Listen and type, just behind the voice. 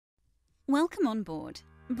Welcome on board.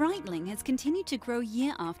 Breitling has continued to grow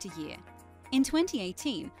year after year. In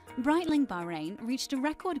 2018, Breitling Bahrain reached a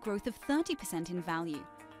record growth of 30% in value,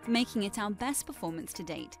 making it our best performance to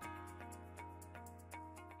date.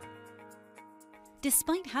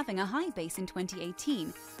 Despite having a high base in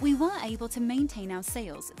 2018, we were able to maintain our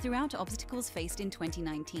sales throughout obstacles faced in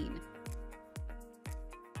 2019.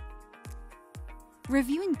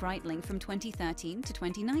 Reviewing Breitling from 2013 to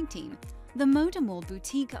 2019, the Moda Mall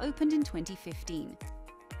boutique opened in 2015.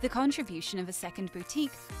 The contribution of a second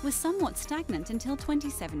boutique was somewhat stagnant until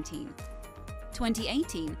 2017.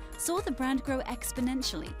 2018 saw the brand grow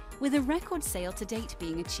exponentially, with a record sale to date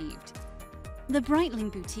being achieved. The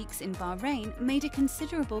Breitling boutiques in Bahrain made a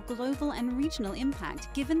considerable global and regional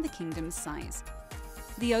impact given the kingdom's size.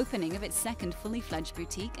 The opening of its second fully fledged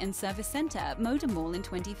boutique and service center at Moda Mall in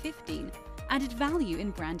 2015 added value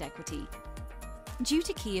in brand equity. Due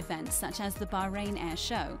to key events such as the Bahrain Air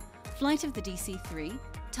Show, flight of the DC-3,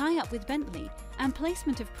 tie-up with Bentley, and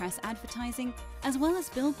placement of press advertising, as well as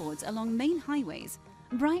billboards along main highways,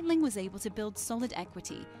 Breitling was able to build solid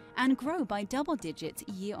equity and grow by double digits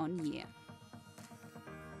year on year.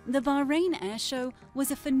 The Bahrain Air Show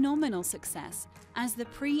was a phenomenal success, as the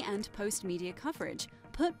pre- and post-media coverage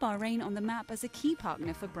put Bahrain on the map as a key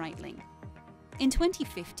partner for Breitling. In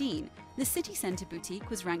 2015, the city centre boutique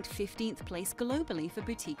was ranked 15th place globally for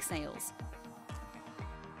boutique sales.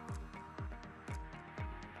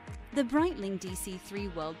 The Breitling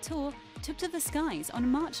DC-3 World Tour took to the skies on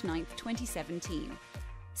March 9, 2017.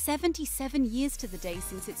 77 years to the day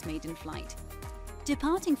since its maiden flight.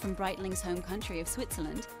 Departing from Breitling's home country of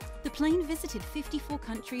Switzerland, the plane visited 54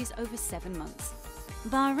 countries over 7 months.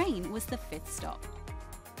 Bahrain was the 5th stop.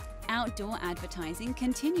 Outdoor advertising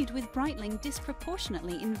continued, with Breitling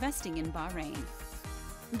disproportionately investing in Bahrain.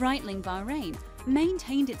 Breitling Bahrain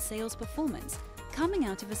maintained its sales performance, coming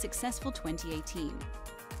out of a successful 2018.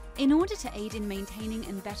 In order to aid in maintaining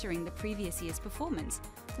and bettering the previous year's performance,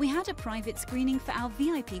 we had a private screening for our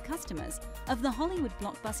VIP customers of the Hollywood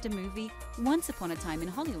blockbuster movie Once Upon a Time in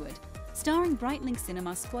Hollywood, starring Breitling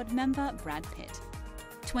Cinema Squad member Brad Pitt.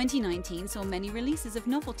 2019 saw many releases of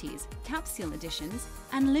novelties, capsule editions,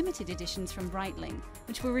 and limited editions from Breitling,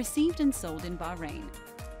 which were received and sold in Bahrain.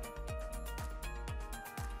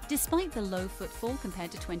 Despite the low footfall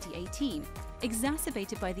compared to 2018,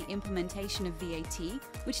 exacerbated by the implementation of VAT,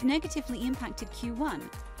 which negatively impacted Q1,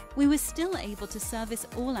 we were still able to service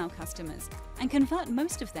all our customers and convert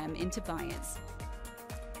most of them into buyers.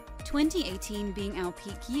 2018 being our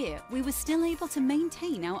peak year, we were still able to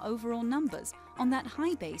maintain our overall numbers on that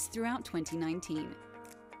high base throughout 2019.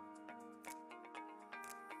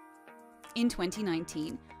 In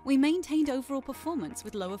 2019, we maintained overall performance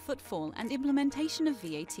with lower footfall and implementation of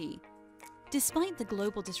VAT. Despite the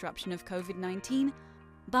global disruption of COVID-19,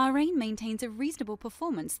 Bahrain maintains a reasonable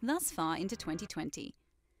performance thus far into 2020.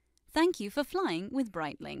 Thank you for flying with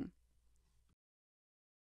Breitling.